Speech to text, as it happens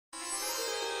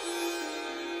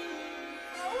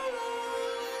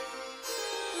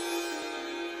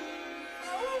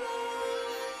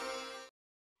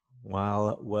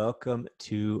Well, welcome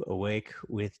to Awake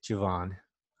with Jevon.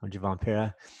 I'm Jevon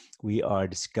Pera. We are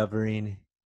discovering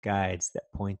guides that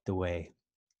point the way.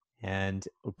 And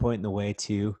we're pointing the way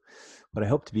to what I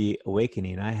hope to be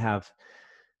awakening. I have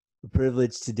the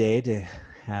privilege today to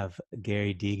have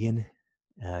Gary Deighan.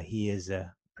 He is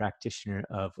a practitioner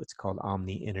of what's called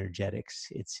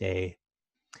OmniEnergetics. It's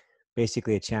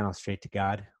basically a channel straight to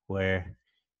God where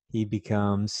he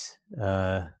becomes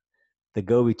the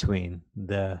go-between,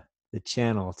 the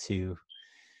channel to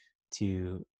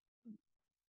the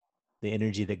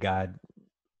energy that God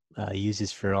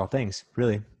uses for all things,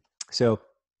 really. So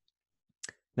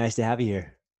nice to have you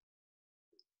here.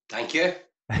 Thank you.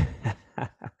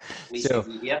 Pleased to So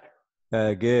be here.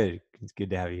 good. It's good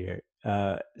to have you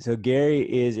here. So Gary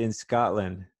is in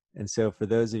Scotland, and so for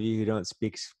those of you who don't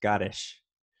speak Scottish,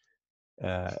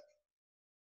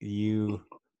 you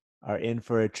are in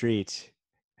for a treat.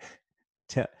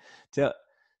 tell, tell,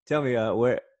 tell me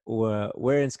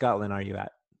where in Scotland are you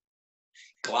at?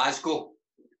 Glasgow.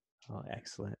 Oh,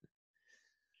 excellent.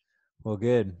 Well,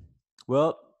 good.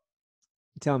 Well,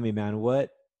 tell me, man, what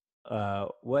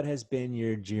has been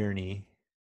your journey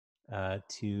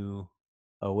to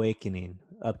awakening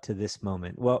up to this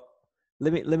moment? Well,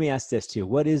 let me ask this too.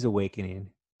 What is awakening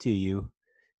to you,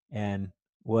 and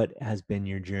what has been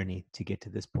your journey to get to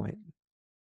this point?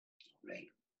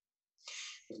 Right.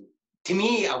 To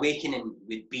me, awakening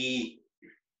would be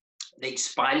the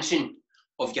expansion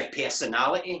of your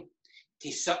personality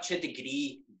to such a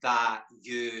degree that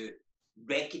you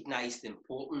recognize the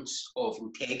importance of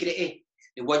integrity.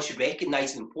 And once you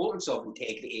recognize the importance of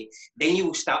integrity, then you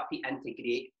will start to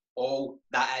integrate all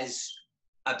that is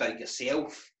about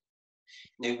yourself.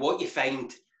 Now, what you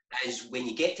find is when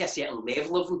you get to a certain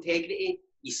level of integrity,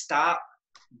 you start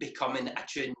becoming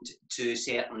attuned to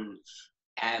certain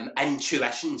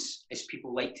intuitions, as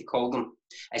people like to call them.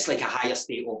 It's like a higher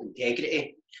state of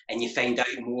integrity, and you find out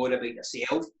more about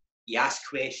yourself. You ask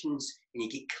questions and you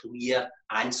get clear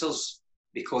answers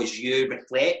because you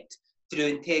reflect through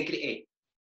integrity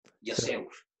yourself.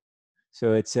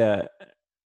 So it's a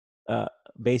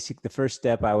basic. The first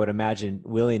step, I would imagine,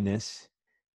 willingness,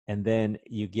 and then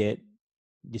you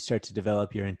start to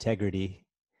develop your integrity,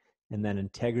 and then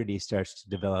integrity starts to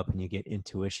develop, and you get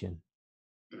intuition.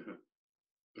 Mm-hmm.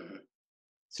 Mm-hmm.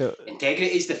 So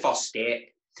integrity is the first step.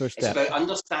 First It's step. about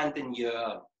understanding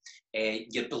your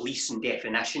beliefs and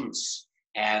definitions,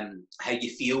 how you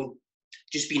feel.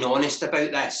 Just being honest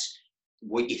about this,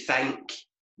 what you think,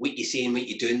 what you say, and what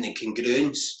you do, and the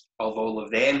congruence of all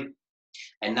of them,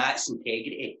 and that's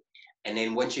integrity. And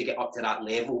then once you get up to that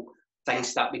level, things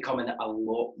start becoming a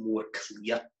lot more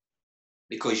clear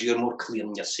because you're more clear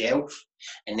in yourself,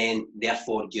 and then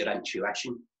therefore your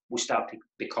intuition will start to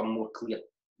become more clear.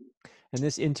 And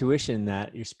this intuition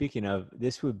that you're speaking of,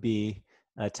 this would be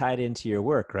tied into your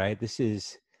work, right? This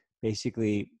is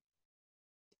basically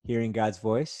hearing God's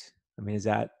voice. I mean, is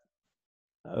that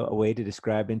a way to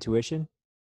describe intuition?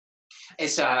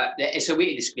 It's a way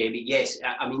to describe it. Yes,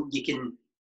 I mean you can.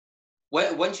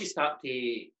 Once you start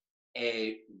to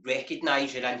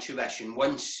recognize your intuition,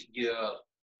 once your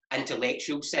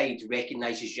intellectual side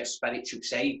recognizes your spiritual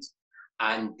side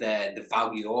and the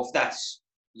value of this,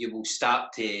 you will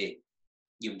start to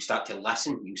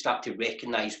listen. You start to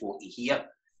recognize what you hear.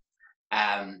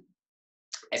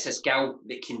 It's a skill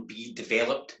that can be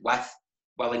developed with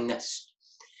willingness.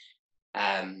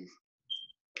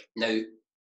 Now,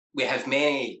 we have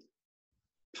many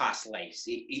past lives.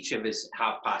 Each of us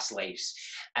have past lives,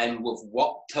 and we've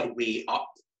worked our way up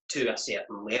to a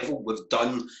certain level. We've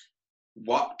done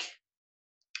work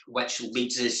which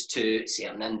leads us to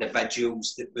certain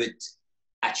individuals that would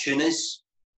attune us.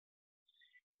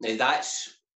 Now,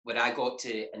 that's where I got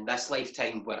to in this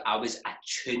lifetime, where I was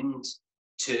attuned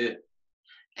to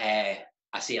a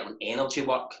certain energy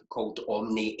work called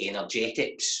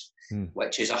OmniEnergetics,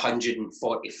 which is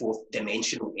 144th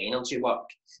dimensional energy work.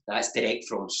 That's direct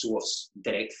from source,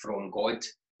 direct from God.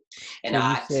 And when you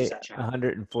acts say as a channel.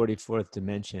 144th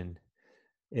dimension,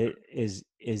 is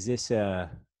this there?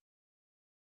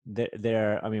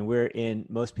 I mean,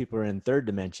 most people are in third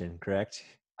dimension, correct?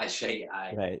 That's right.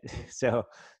 Right. So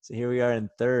here we are in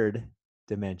third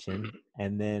dimension,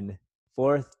 and then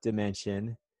fourth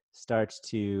dimension starts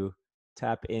to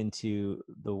tap into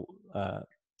the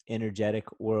energetic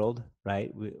world,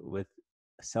 right? With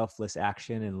selfless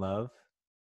action and love.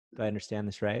 Do I understand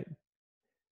this right?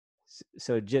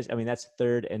 So I mean, that's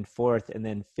third and fourth, and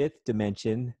then fifth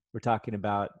dimension, we're talking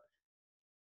about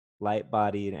light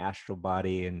body and astral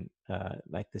body, and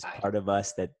like this part of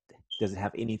us that doesn't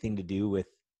have anything to do with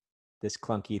this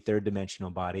clunky third dimensional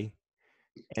body.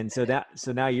 And so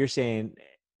now you're saying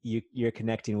you're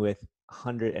connecting with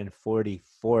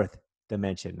 144th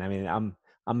dimension. I mean, I'm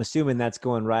assuming that's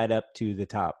going right up to the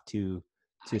top, to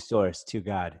source, to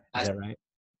God. Is That's, that right?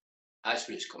 that's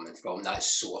where it's coming from. That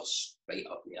source right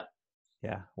up there.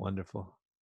 Yeah, wonderful.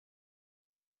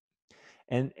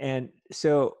 And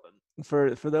so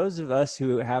for those of us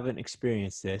who haven't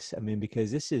experienced this, I mean,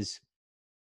 because this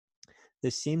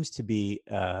seems to be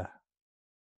out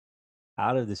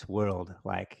of this world.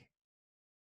 Like,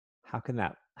 how could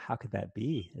that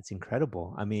be? It's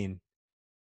incredible. I mean,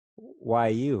 why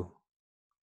you?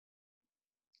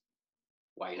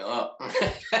 Why not?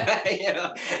 You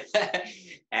know,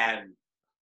 I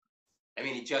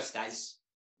mean, it just is.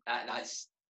 That's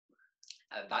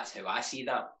how I see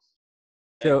that.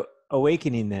 So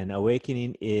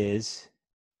awakening is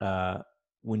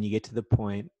when you get to the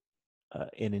point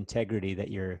in integrity that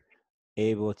you're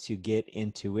able to get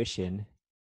intuition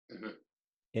Mhm.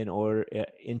 in order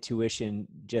intuition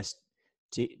just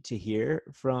to hear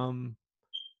from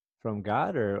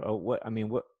God, or what? I mean,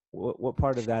 what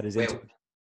part of that is Well, into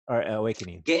or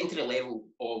awakening? getting to the level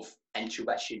of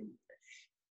intuition,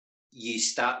 you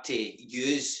start to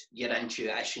use your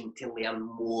intuition to learn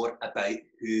more about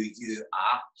who you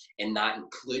are, and that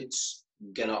includes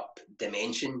going up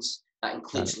dimensions. That Got it.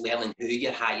 includes learning who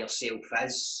your higher self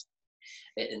is.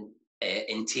 It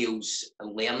entails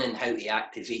learning how to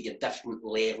activate your different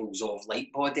levels of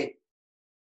light body.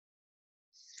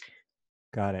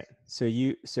 Got it. So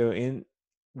in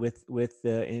with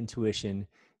the intuition,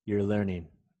 you're learning.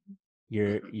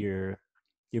 You're Mhm. you're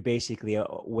you're basically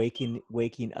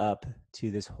waking up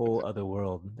to this whole other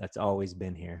world that's always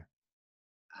been here.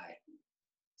 Aye.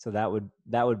 So that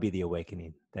would be the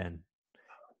awakening then,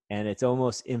 and it's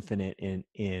almost infinite in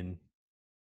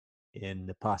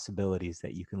the possibilities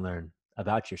that you can learn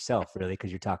about yourself, really,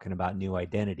 because you're talking about new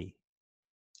identity.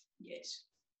 Yes,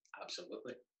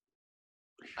 absolutely,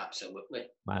 absolutely. I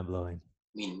Mind blowing.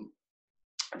 mean,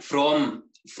 from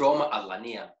a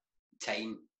linear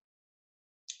time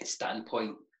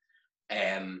standpoint,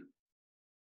 um,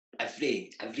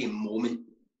 every moment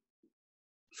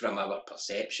from our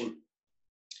perception,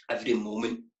 every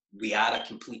moment we are a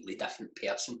completely different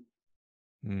person,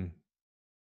 Mm,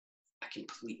 a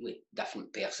completely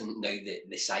different person. Now,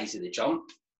 the size of the jump,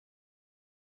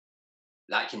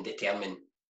 that can determine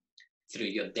through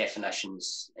your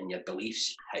definitions and your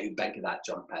beliefs how big that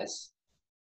jump is.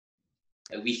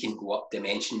 And we can go up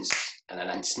dimensions in an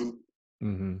instant.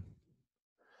 mm-hmm.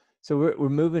 So we're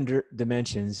moving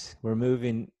dimensions. We're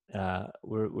moving.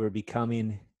 We're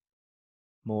becoming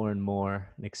more and more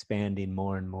and expanding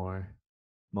more and more,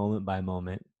 moment by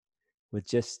moment, with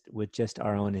just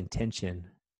our own intention.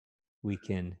 We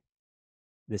can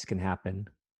This can happen,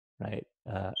 right?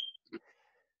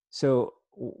 So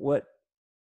what?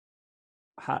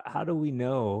 How do we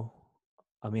know?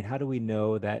 I mean, how do we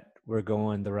know that we're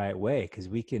going the right way? Because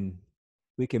we can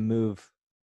move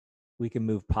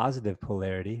positive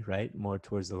polarity, right, more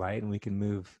towards the light, and we can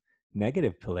move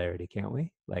negative polarity, can't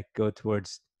we? Like go toward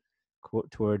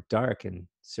dark and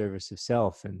service of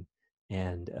self,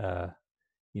 and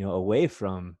away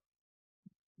from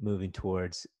moving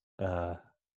towards uh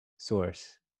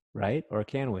source, right? Or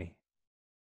can we?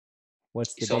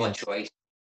 What's the It's all a dance? choice.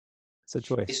 It's a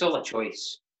choice. It's all a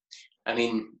choice. I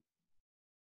mean,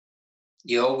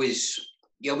 you always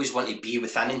you always want to be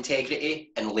within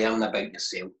integrity and learn about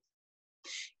yourself.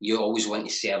 You always want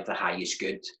to serve the highest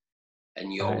good,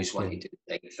 and you The always highest want to good. do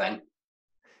the right thing.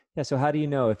 Yeah. So how do you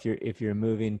know if you're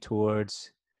moving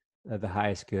towards the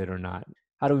highest good or not?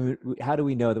 How do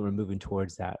we know that we're moving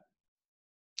towards that?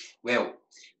 Well,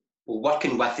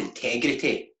 working with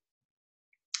integrity,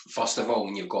 first of all,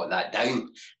 when you've got that down,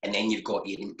 and then you've got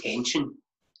your intention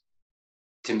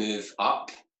to move up,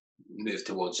 move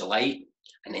towards the light,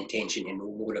 an intention to know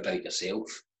more about yourself.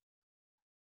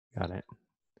 Got it.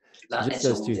 So That just is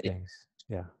those all two the. things.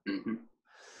 Yeah. Mhm.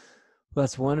 Well,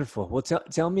 that's wonderful. Well,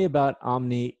 tell me about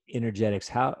OmniEnergetics.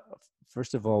 How,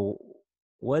 first of all,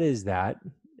 what is that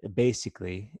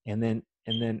basically, and then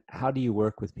how do you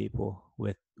work with people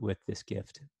with this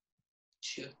gift?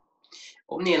 Sure.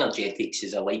 OmniEnergetics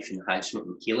is a life enhancement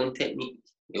and healing technique.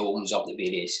 It opens up the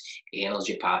various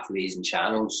energy pathways and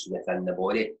channels within the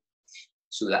body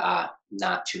so that a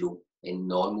natural and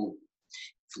normal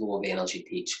flow of energy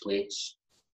takes place.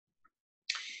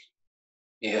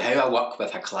 How I work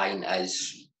with a client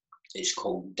is it's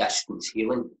called distance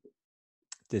healing.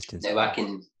 Distance Now I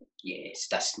healing. can, yes,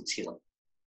 distance healing,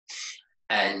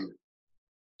 and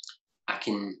I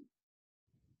can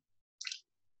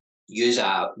use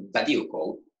a video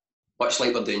call, much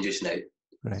like we're doing just now,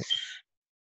 Right.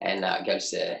 and that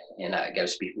gives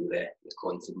people the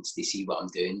confidence to see what I'm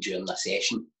doing during the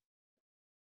session.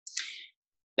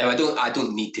 Now I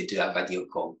don't need to do a video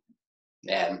call,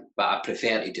 but I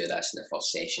prefer to do this in the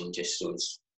first session, just so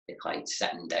the client's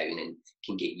sitting down and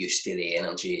can get used to the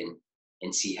energy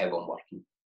and see how I'm working.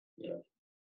 You know.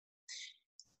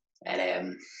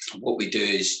 And what we do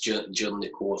is during the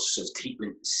course of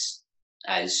treatments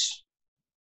is,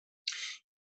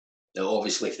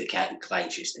 obviously, if the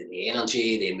client's used to the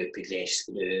energy, then we progress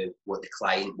through what the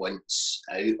client wants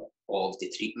out of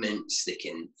the treatments. They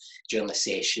can, during the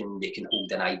session, they can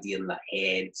hold an idea in their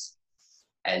head,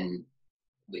 and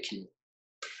we can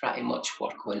pretty much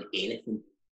work on anything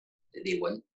that they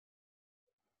want.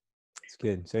 It's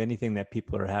good. So anything that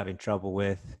people are having trouble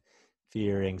with,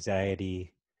 fear,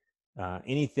 anxiety,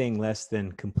 anything less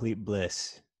than complete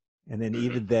bliss, and then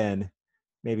even then,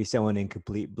 maybe someone in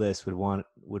complete bliss would want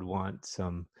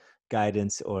some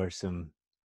guidance or some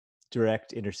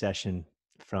direct intercession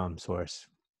from source.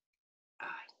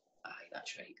 Aye,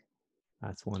 that's right.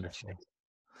 That's wonderful.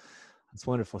 That's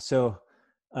wonderful. So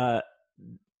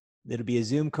it'll be a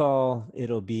Zoom call.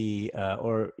 It'll be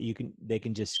or they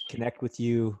can just connect with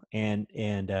you, and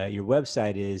your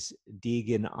website is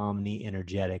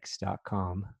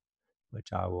DeighanOmniEnergetics.com,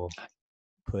 which I will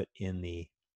put in the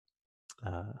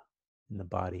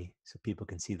body so people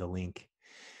can see the link.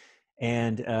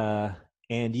 And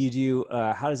you do,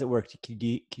 how does it work? Can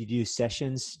you do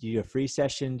sessions? Do you do a free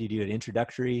session? Do you do an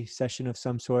introductory session of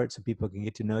some sort so people can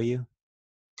get to know you?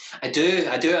 I do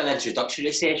an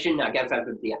introductory session. I give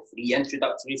everybody a free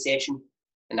introductory session,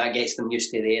 and that gets them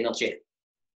used to the energy.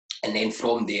 And then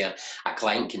from there, a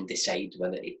client can decide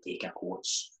whether to take a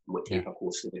course, what type of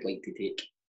course they would like to take.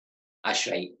 That's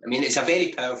right. I mean, it's a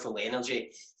very powerful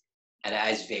energy, and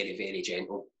it is very, very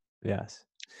gentle. Yes.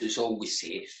 It's always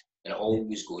safe, and it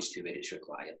always goes to where it's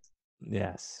required.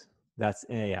 Yes. That's,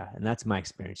 and that's my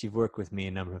experience. You've worked with me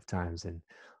a number of times, and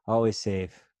always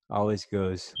safe, always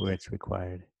goes where it's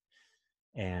required.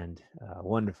 And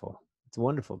wonderful. It's a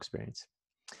wonderful experience.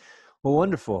 Well,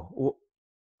 wonderful.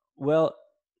 Well,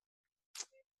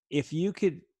 if you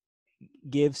could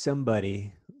give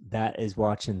somebody that is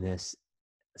watching this,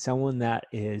 someone that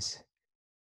is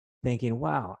thinking,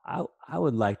 wow, I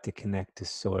would like to connect to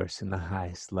source in the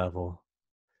highest level.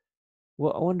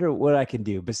 Well, I wonder what I can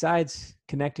do besides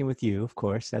connecting with you, of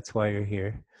course, that's why you're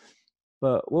here.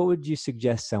 But what would you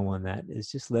suggest someone that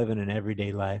is just living an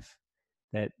everyday life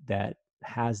that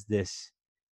has this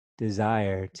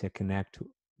desire to connect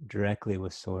directly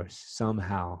with source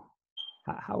somehow?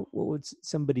 What would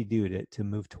somebody do to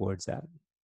move towards that?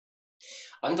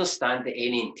 Understand that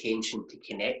any intention to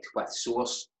connect with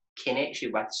source connects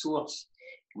you with source.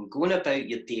 And going about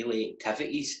your daily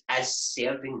activities as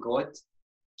serving God,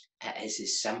 it is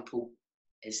as simple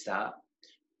as that.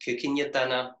 Cooking your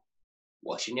dinner,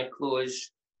 washing your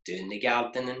clothes, doing the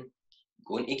gardening,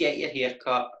 going to get your hair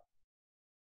cut,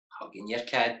 hugging your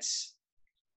kids.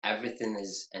 Everything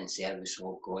is in service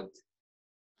of God.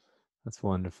 That's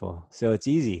wonderful. So it's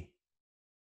easy.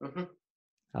 Mm-hmm.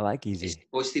 I like easy. It's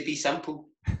supposed to be simple.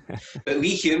 But we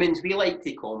humans, we like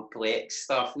to complex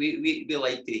stuff. We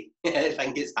like to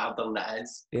think it's harder than it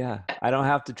is. Yeah. I don't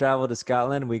have to travel to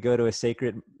Scotland. We go to a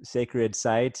sacred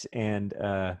site and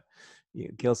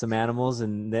kill some animals,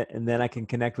 and then I can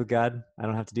connect with God. I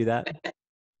don't have to do that.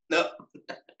 No.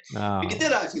 You can do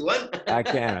that if you want. I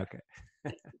can. Okay.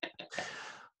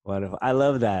 Wonderful. I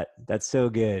love that. That's so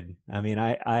good. I mean,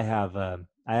 I have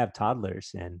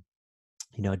toddlers, and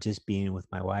just being with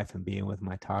my wife and being with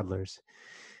my toddlers,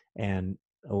 and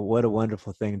what a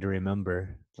wonderful thing to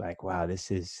remember. Like, wow,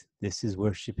 this is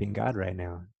worshiping God right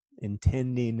now,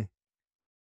 intending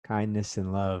kindness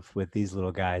and love with these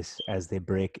little guys as they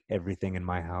break everything in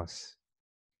my house.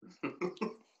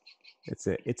 It's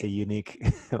a unique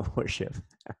worship.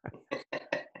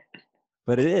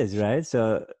 But it is, right?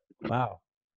 So, wow.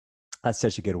 That's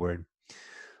such a good word.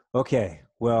 Okay.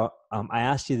 Well, I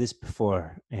asked you this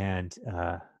before, and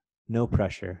no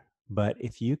pressure, but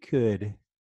if you could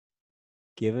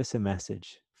give us a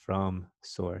message from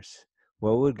source,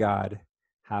 what would God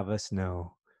have us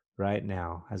know right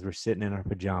now as we're sitting in our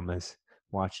pajamas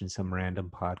watching some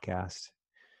random podcast?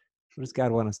 What does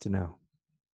God want us to know?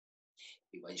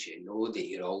 He wants you to know that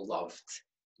you're all loved.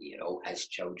 You're all his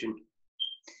children.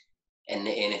 And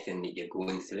that anything that you're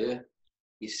going through,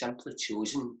 you've simply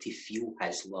chosen to feel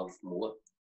his love more.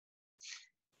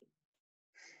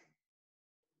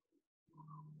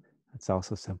 It's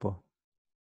also simple.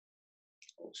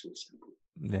 Also simple.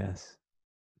 Yes.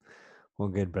 Well,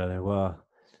 good, brother. Well,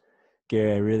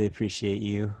 Gary, I really appreciate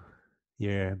you.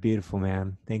 You're a beautiful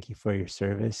man. Thank you for your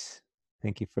service.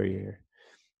 Thank you for your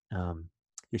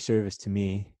your service to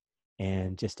me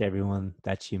and just everyone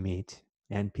that you meet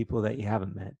and people that you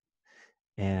haven't met.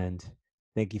 And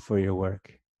thank you for your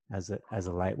work as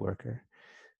a light worker.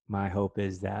 My hope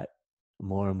is that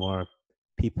more and more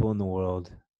people in the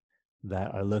world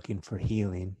that are looking for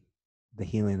healing, the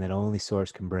healing that only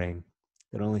Source can bring,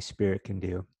 that only Spirit can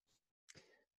do,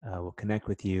 will connect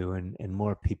with you and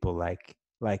more people like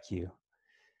you.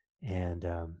 And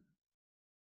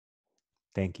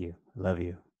thank you. Love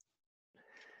you.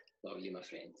 Love you, my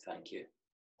friend. Thank you.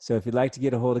 So if you'd like to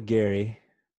get a hold of Gary,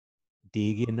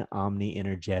 Deighan,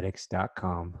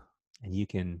 OmniEnergetics.com, and you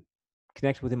can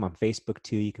connect with him on Facebook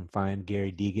too. You can find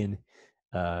Gary Deighan.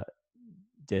 Uh,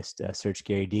 just search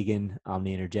Gary Deighan,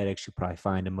 OmniEnergetics. You'll probably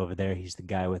find him over there. He's the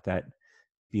guy with that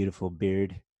beautiful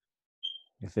beard.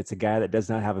 If it's a guy that does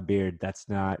not have a beard, that's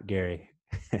not Gary.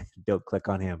 Don't click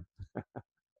on him.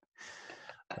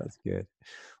 That's good.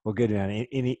 Well, good, man.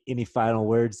 Any final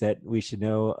words that we should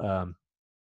know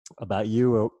about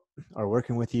you or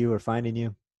working with you or finding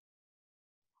you?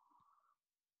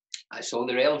 That's all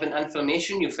the relevant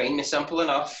information. You'll find me simple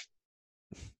enough.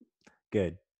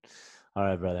 Good. All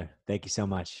right, brother. Thank you so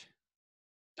much.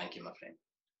 Thank you, my friend.